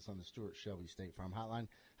 joins us on the Stuart Shelby State Farm Hotline.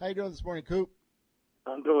 How you doing this morning, Coop?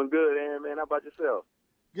 I'm doing good, Aaron, man. How about yourself?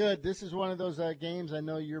 Good. This is one of those games I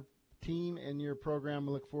know your team and your program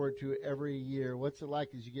look forward to every year. What's it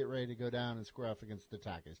like as you get ready to go down and square off against the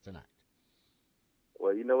Tigers tonight?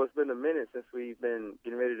 Well, it's been a minute since we've been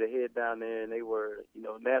getting ready to head down there, and they were,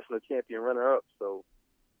 national champion runner-up. So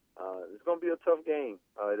it's going to be a tough game.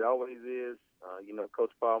 It always is. Coach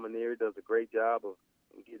Paul Maneri does a great job of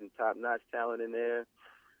getting top-notch talent in there.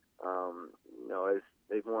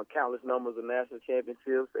 They've won countless numbers of national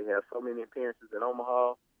championships. They have so many appearances in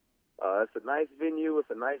Omaha. It's a nice venue. It's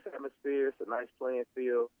a nice atmosphere. It's a nice playing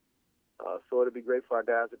field. So it'll be great for our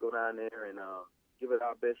guys to go down there and give it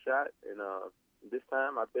our best shot. And this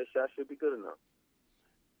time, our best shot should be good enough.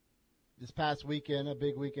 This past weekend, a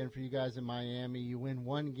big weekend for you guys in Miami. You win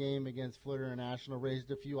one game against Florida International, raised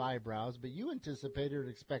a few eyebrows, but you anticipated or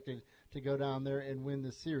expected to go down there and win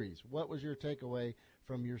the series. What was your takeaway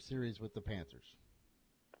from your series with the Panthers?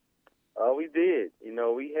 We did.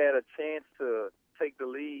 We had a chance to take the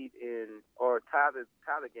lead or tie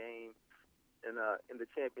the game in the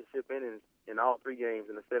championship innings in all three games,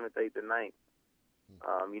 in the 7th, 8th, and 9th.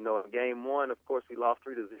 In game one, of course, we lost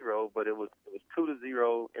 3-0, but it was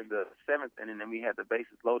 2-0 in the 7th inning, and then we had the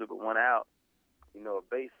bases loaded with one out. A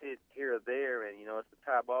base hit here or there, and it's a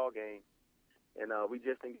tie ball game. And we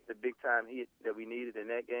just didn't get the big time hit that we needed in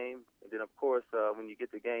that game. And then, of course, when you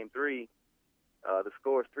get to game 3, the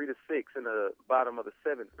score is 3-6 in the bottom of the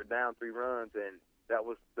 7th. We're down 3 runs, and that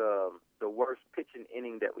was the worst pitching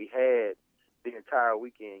inning that we had the entire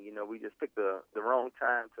weekend. We just picked the wrong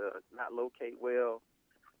time to not locate well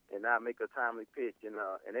and not make a timely pitch, and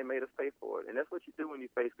they made us pay for it. And that's what you do when you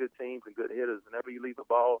face good teams and good hitters. Whenever you leave the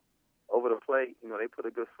ball over the plate, they put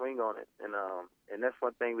a good swing on it, and that's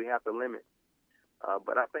one thing we have to limit.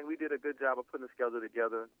 But I think we did a good job of putting the schedule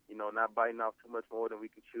together, not biting off too much more than we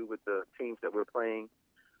can chew with the teams that we're playing.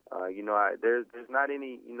 There's not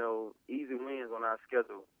any, easy wins on our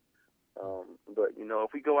schedule. But,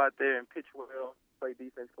 if we go out there and pitch well, play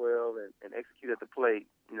defense well, and execute at the plate,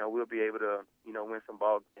 we'll be able to, win some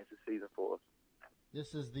ball games this season for us.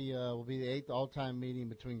 This is will be the 8th all-time meeting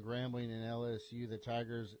between Grambling and LSU. The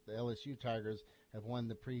LSU Tigers have won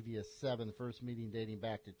the previous 7, first meeting dating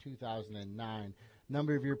back to 2009. A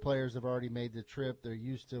number of your players have already made the trip. They're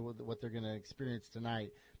used to what they're going to experience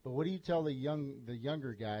tonight. But what do you tell the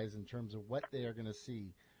younger guys in terms of what they are going to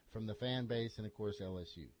see from the fan base and, of course,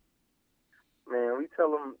 LSU? Man, we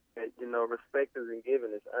tell them that, respect isn't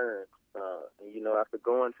given, it's earned. After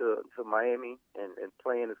going to Miami and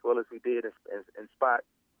playing as well as we did in spot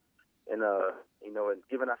and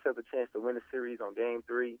giving ourselves a chance to win the series on game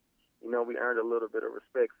 3, we earned a little bit of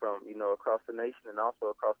respect from, across the nation and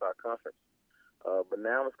also across our conference. But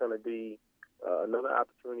now it's going to be another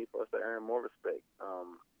opportunity for us to earn more respect.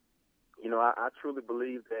 I truly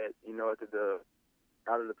believe that,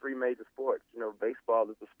 out of the 3 major sports, baseball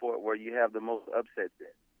is the sport where you have the most upsets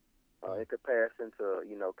in comparison to,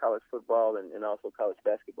 college football and also college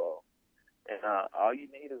basketball. And all you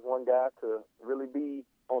need is one guy to really be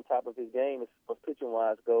on top of his game as far as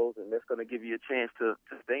pitching-wise goes, and that's going to give you a chance to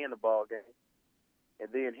stay in the ball game. And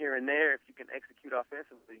then here and there, if you can execute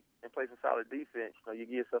offensively and play some solid defense, you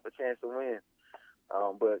give yourself a chance to win.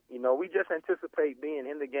 But we just anticipate being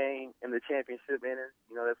in the game in the championship inning.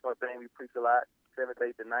 That's one thing we preach a lot, 7th,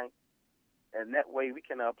 8th, and 9th. And that way we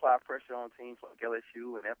can apply pressure on teams like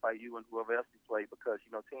LSU and FIU and whoever else we play because,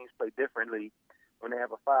 teams play differently when they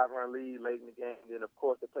have a 5-run lead late in the game. Then, of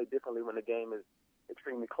course, they play differently when the game is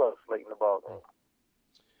extremely close late in the ball game.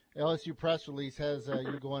 LSU press release has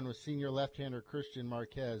you going with senior left-hander Christian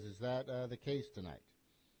Marquez. Is that the case tonight?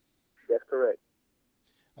 That's correct.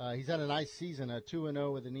 He's had a nice season,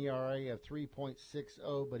 2-0 with an ERA of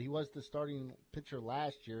 3.60, but he was the starting pitcher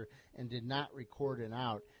last year and did not record an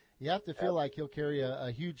out. You have to feel like he'll carry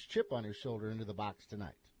a huge chip on his shoulder into the box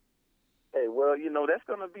tonight. Hey, well, that's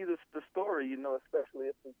going to be the story,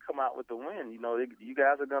 especially if we come out with the win. You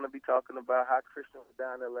guys are going to be talking about how Christian was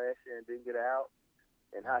down there last year and didn't get out,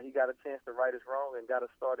 and how he got a chance to right his wrong and got to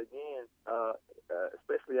start again,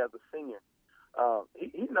 especially as a senior.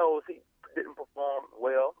 He knows he didn't perform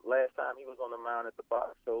well last time he was on the mound at the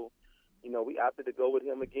box, so, we opted to go with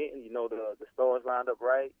him again. The stars lined up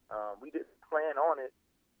right. We didn't plan on it,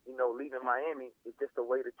 leaving Miami. It's just the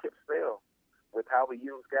way the chips fell with how we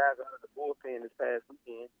used guys out of the bullpen this past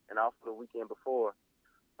weekend and also the weekend before.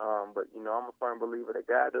 But, I'm a firm believer that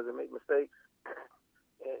God doesn't make mistakes.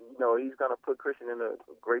 And, he's going to put Christian in a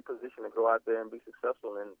great position to go out there and be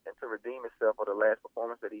successful and to redeem himself for the last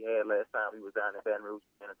performance that he had last time he was down in Baton Rouge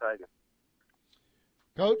and the Tigers.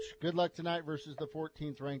 Coach, good luck tonight versus the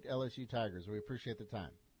 14th-ranked LSU Tigers. We appreciate the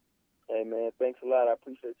time. Hey, man, thanks a lot. I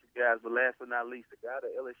appreciate you guys. But last but not least, the guy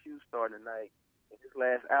that LSU starting tonight, in his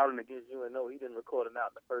last outing against UNO, he didn't record an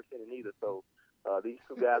out in the first inning either. So these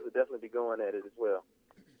two guys will definitely be going at it as well.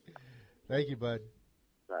 Thank you, bud.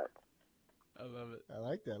 All right. I love it. I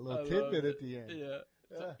like that little tidbit at the end. Yeah.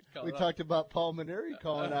 We talked about Paul Maneri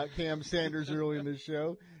calling out Cam Sanders early in the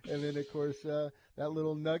show, and then, of course, that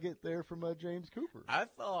little nugget there from James Cooper. I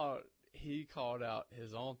thought he called out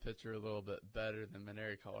his own pitcher a little bit better than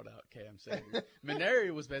Maneri called out Cam Sanders.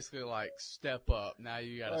 Maneri was basically like, step up. Now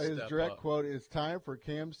you got to step up. His direct quote, it's time for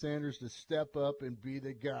Cam Sanders to step up and be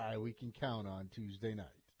the guy we can count on Tuesday night.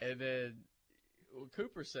 And then what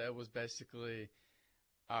Cooper said was basically,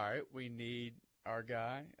 all right, we need our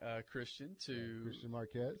guy, Christian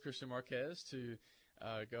Marquez to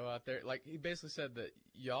go out there. Like, he basically said that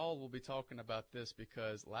y'all will be talking about this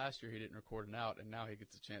because last year he didn't record an out, and now he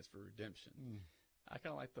gets a chance for redemption. I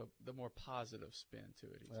kind of like the more positive spin to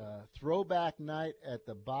it. Throwback night at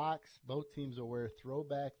the box. Both teams will wear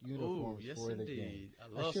throwback uniforms for the indeed. game.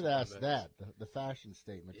 I should ask that, the fashion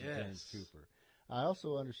statement to Yes. James Cooper. I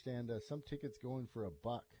also understand some tickets going for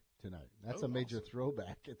 $1 tonight. That's a major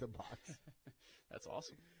throwback at the box. That's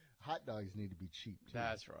awesome. Hot dogs need to be cheap, too.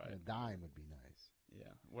 That's right. And a dime would be nice.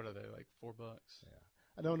 Yeah. What are they, like $4? Yeah.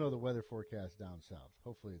 I don't know the weather forecast down south.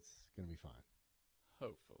 Hopefully it's going to be fine.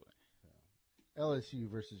 Hopefully. Yeah. LSU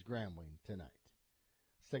versus Grambling tonight.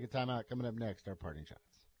 Let's take a timeout. Coming up next, our parting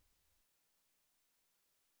shots.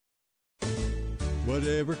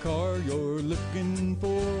 Whatever car you're looking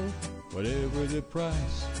for, whatever the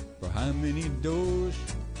price, for how many doors,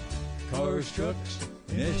 cars, trucks,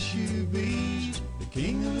 and SUVs, the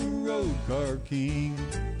king of the road, Car King.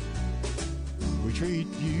 We treat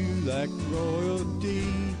you like royalty,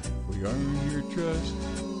 we earn your trust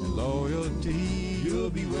and loyalty. You'll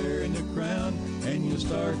be wearing the crown and you'll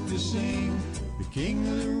start to sing, the king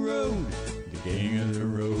of the road,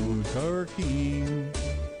 Car King.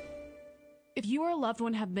 If you or a loved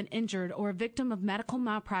one have been injured or a victim of medical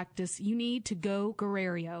malpractice, you need to go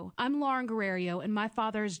Guerrero. I'm Lauren Guerrero, and my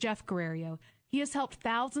father is Jeff Guerrero. He has helped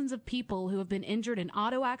thousands of people who have been injured in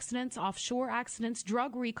auto accidents, offshore accidents,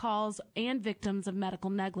 drug recalls, and victims of medical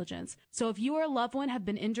negligence. So if you or a loved one have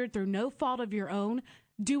been injured through no fault of your own,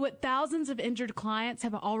 do what thousands of injured clients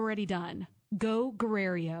have already done. Go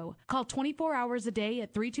Guerrero. Call 24 hours a day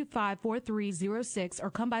at 325-4306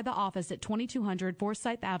 or come by the office at 2200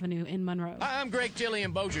 Forsyth Avenue in Monroe. Hi, I'm Greg Tilley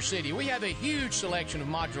in Bossier City. We have a huge selection of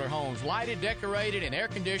modular homes, lighted, decorated, and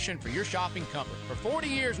air-conditioned for your shopping comfort. For 40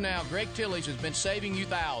 years now, Greg Tilley's has been saving you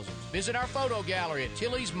thousands. Visit our photo gallery at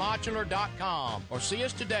Tilley'sModular.com or see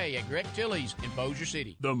us today at Greg Tilley's in Bossier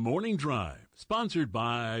City. The Morning Drive, sponsored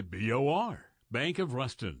by BOR. Bank of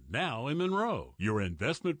Ruston, now in Monroe, your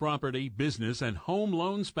investment property, business, and home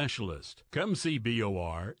loan specialist. Come see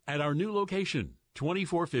BOR at our new location,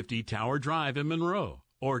 2450 Tower Drive in Monroe,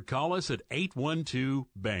 or call us at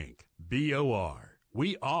 812-BANK. BOR.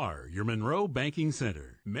 We are your Monroe Banking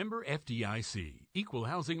Center. Member FDIC, Equal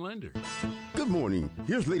Housing Lender. Good morning.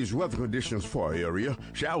 Here's the latest weather conditions for our area.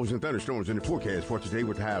 Showers and thunderstorms in the forecast for today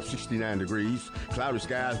with a high of 69 degrees. Cloudy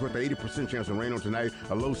skies with an 80% chance of rain on tonight,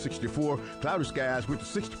 a low 64. Cloudy skies with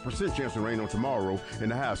a 60% chance of rain on tomorrow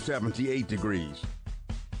and a high of 78 degrees.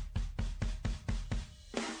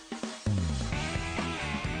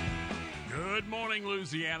 Good morning,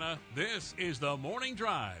 Louisiana. This is the Morning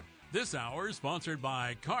Drive. This hour is sponsored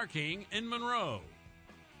by Car King in Monroe.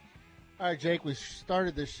 All right, Jake, we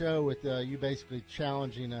started the show with you basically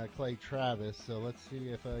challenging Clay Travis, so let's see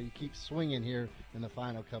if you keep swinging here in the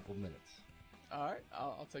final couple minutes. All right,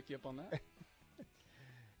 I'll take you up on that.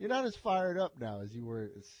 You're not as fired up now as you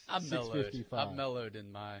were at 6:55. I've mellowed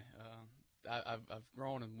in my I've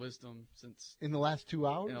grown in wisdom since in the last 2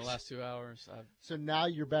 hours. In the last 2 hours, so now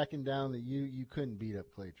you're backing down that you couldn't beat up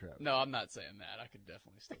Clay Travis. No, I'm not saying that. I could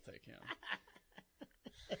definitely still take him.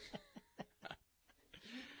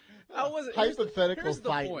 Hypothetical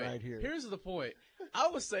fight right here. Here's the point. I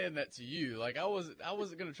was saying that to you. Like I wasn't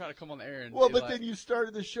going to try to come on the air and. Well, but then you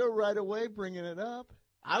started the show right away, bringing it up.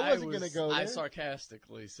 I wasn't going to go there. I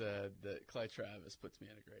sarcastically said that Clay Travis puts me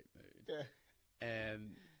in a great mood. Yeah.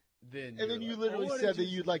 And then you literally said that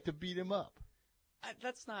you'd like to beat him up.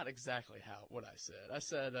 That's not exactly what I said. I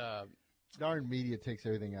said. Darn media takes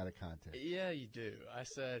everything out of context. Yeah, you do. I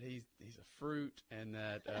said he's a fruit, and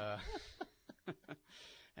that.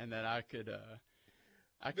 And that I could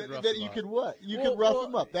rough him up. You could what? You could rough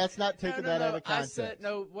him up. That's not taking that out of context.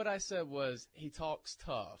 What I said was he talks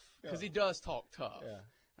tough because he does talk tough. Yeah.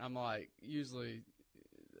 I'm like, usually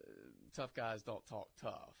tough guys don't talk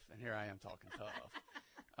tough, and here I am talking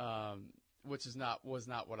tough, which was not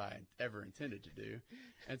what I ever intended to do.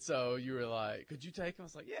 And so you were like, could you take him? I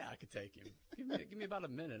was like, yeah, I could take him. Give me about a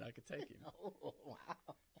minute, I could take him. Oh,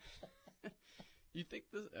 wow. You think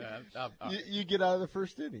this? You get out of the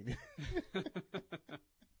first inning.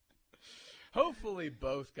 Hopefully,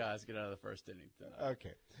 both guys get out of the first inning tonight.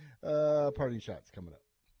 Okay. Parting shots coming up.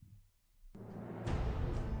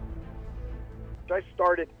 I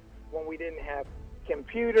started when we didn't have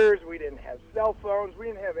computers, we didn't have cell phones, we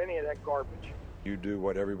didn't have any of that garbage. You do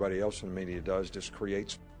what everybody else in the media does, just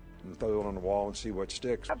create and throw it on the wall and see what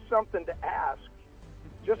sticks. Have something to ask,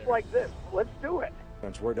 just like this. Let's do it.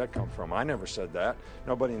 That's where'd that come from? I never said that.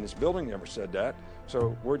 Nobody in this building ever said that.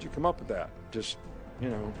 So where'd you come up with that? Just,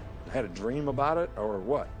 had a dream about it or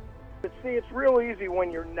what? But see, it's real easy when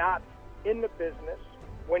you're not in the business,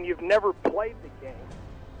 when you've never played the game,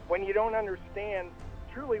 when you don't understand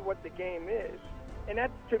truly what the game is. And that,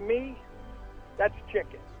 to me, that's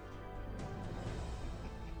chicken.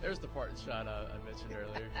 There's the parting shot I mentioned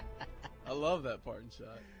earlier. I love that parting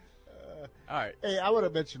shot. All right. Hey, I want to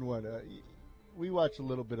mention one. We watch a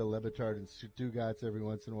little bit of Le Batard and Stugotz every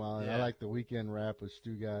once in a while, and I like the weekend rap with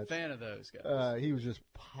Stugotz. Fan of those guys. He was just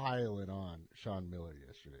piling on Sean Miller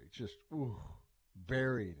yesterday, just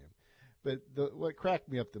burying him. But what cracked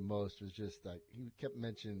me up the most was just like he kept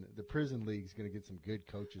mentioning the prison league's going to get some good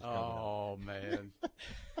coaches coming up. Oh, man.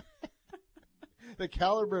 The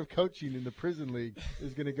caliber of coaching in the prison league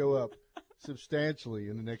is going to go up substantially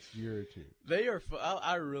in the next year or two. They are.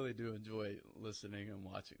 I really do enjoy listening and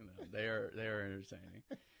watching them. They are entertaining.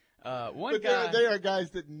 They are guys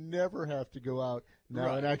that never have to go out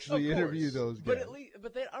now and actually interview those guys.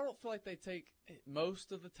 But I don't feel like they take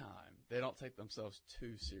most of the time. They don't take themselves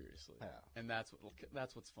too seriously, and that's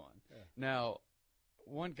what's fun. Yeah. Now,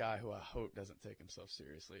 one guy who I hope doesn't take himself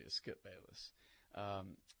seriously is Skip Bayless.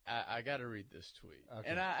 I got to read this tweet,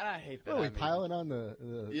 and I hate that. Are we piling on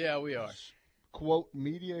the yeah, we are. Quote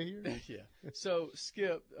media here? Yeah. So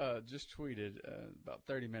Skip just tweeted about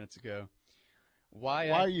 30 minutes ago. Why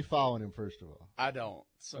are you following him, first of all? I don't.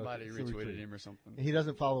 Somebody retweeted him or something. He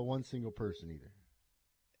doesn't follow one single person either.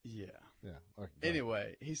 Yeah. Yeah. Okay,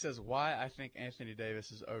 anyway, he says, why I think Anthony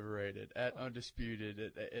Davis is overrated at Undisputed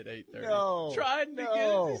at 8:30. No. Trying to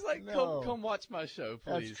get He's like, come watch my show,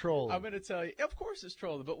 please. That's trolling. I'm going to tell you. Of course it's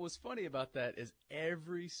trolling. But what's funny about that is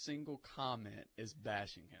every single comment is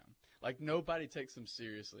bashing him. Like, nobody takes him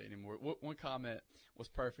seriously anymore. One comment was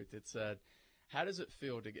perfect. It said, how does it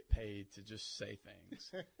feel to get paid to just say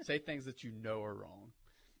things? Say things that you know are wrong.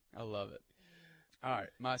 I love it. All right.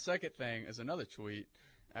 My second thing is another tweet.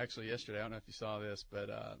 Actually, yesterday, I don't know if you saw this, but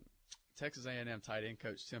Texas A&M tight end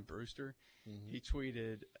coach Tim Brewster, he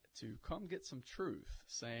tweeted to come get some truth,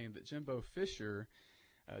 saying that Jimbo Fisher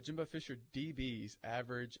DB's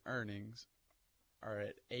average earnings are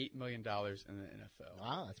at $8 million in the NFL.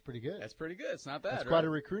 Wow, that's pretty good. That's pretty good. It's not bad, That's quite a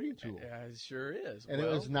recruiting tool. Yeah, it sure is. And it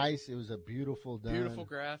was nice. It was a beautiful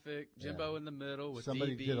graphic. Jimbo in the middle with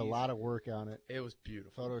somebody DBs. did a lot of work on it. It was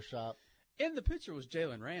beautiful. Photoshop. In the picture was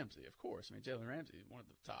Jalen Ramsey, of course. I mean, Jalen Ramsey, one of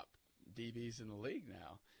the top DBs in the league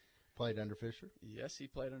now. Played under Fisher? Yes, he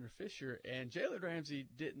played under Fisher, and Jalen Ramsey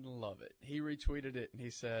didn't love it. He retweeted it, and he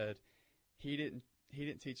said, he didn't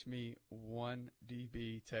teach me one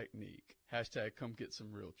DB technique. # come get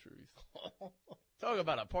some real truth. Talk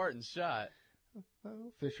about a parting shot.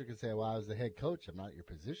 Well, Fisher could say, well, I was the head coach. I'm not your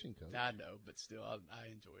position coach. I know, but still, I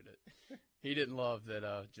enjoyed it. He didn't love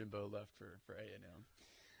that Jimbo left for A&M.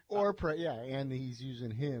 And he's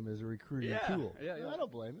using him as a recruiting tool. Yeah. I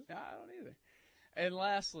don't blame him. I don't either. And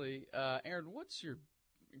lastly, Aaron, what's your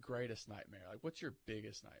greatest nightmare? Like, what's your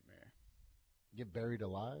biggest nightmare? Get buried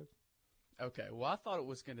alive? Okay, well, I thought it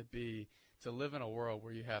was going to be to live in a world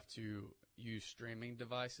where you have to use streaming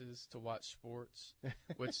devices to watch sports,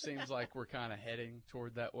 which seems like we're kind of heading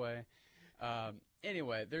toward that way.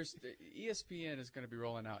 Anyway, ESPN is going to be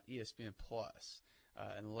rolling out ESPN Plus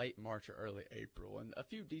in late March or early April, and a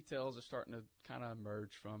few details are starting to kind of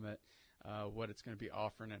emerge from it, what it's going to be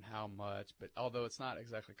offering and how much, but although it's not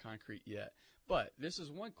exactly concrete yet. But this is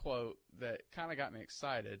one quote that kind of got me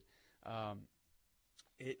excited.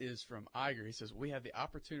 It is from Iger. He says, we have the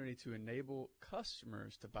opportunity to enable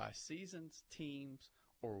customers to buy seasons, teams,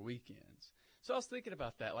 or weekends. So I was thinking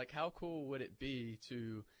about that. Like, how cool would it be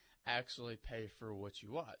to actually pay for what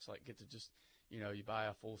you watch? Like, get to just, you buy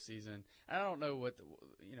a full season. And I don't know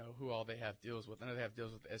who all they have deals with. I know they have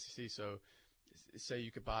deals with the SEC. So say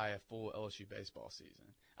you could buy a full LSU baseball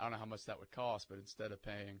season. I don't know how much that would cost, but instead of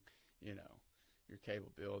paying, your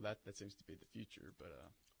cable bill, that seems to be the future. But,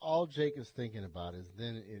 all Jake is thinking about is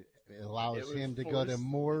then it allows him to go to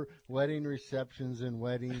more wedding receptions and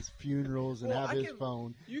weddings, funerals, and have his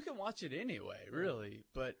phone. You can watch it anyway, really.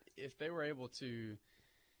 But if they were able to,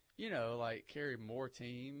 carry more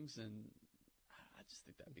teams, and I just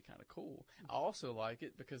think that'd be kind of cool. I also like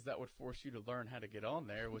it because that would force you to learn how to get on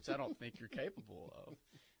there, which I don't think you're capable of.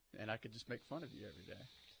 And I could just make fun of you every day.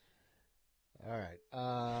 All right.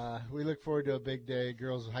 We look forward to a big day.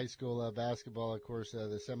 Girls high school basketball, of course,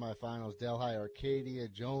 the semifinals. Delhi, Arcadia,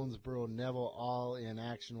 Jonesboro, Neville, all in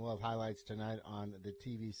action. We'll have highlights tonight on the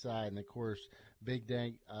TV side. And, of course, big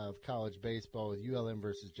day of college baseball with ULM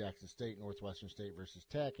versus Jackson State, Northwestern State versus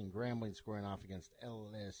Tech, and Grambling squaring off against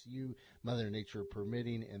LSU, Mother Nature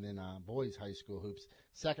permitting. And then boys high school hoops.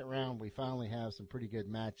 Second round, we finally have some pretty good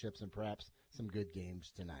matchups and perhaps some good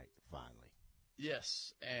games tonight, finally.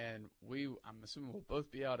 Yes, and I'm assuming we'll both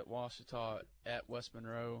be out at Ouachita at West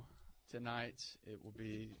Monroe tonight. It will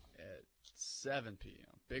be at 7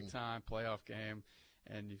 p.m. Big time playoff game,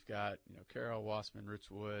 and you've got Carroll, Wassman,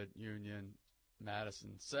 Richwood, Union,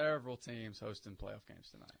 Madison, several teams hosting playoff games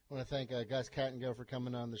tonight. I want to thank Gus Cattengill for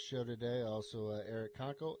coming on the show today, also Eric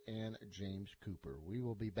Conkle and James Cooper. We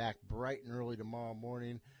will be back bright and early tomorrow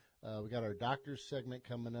morning. We got our doctor's segment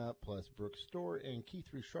coming up, plus Brooks Store and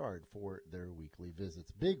Keith Richard for their weekly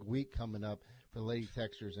visits. Big week coming up for the Lady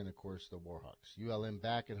Texters and, of course, the Warhawks. ULM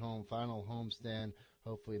back at home, final homestand.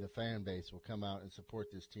 Hopefully the fan base will come out and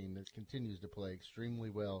support this team that continues to play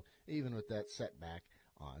extremely well, even with that setback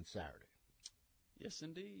on Saturday. Yes,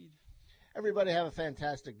 indeed. Everybody have a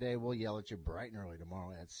fantastic day. We'll yell at you bright and early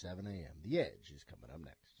tomorrow at 7 a.m. The Edge is coming up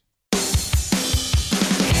next.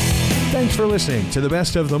 Thanks for listening to the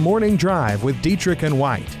best of the Morning Drive with Dietrich and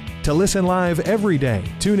White. To listen live every day,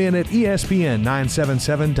 tune in at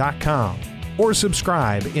ESPN977.com or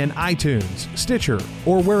subscribe in iTunes, Stitcher,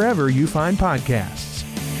 or wherever you find podcasts.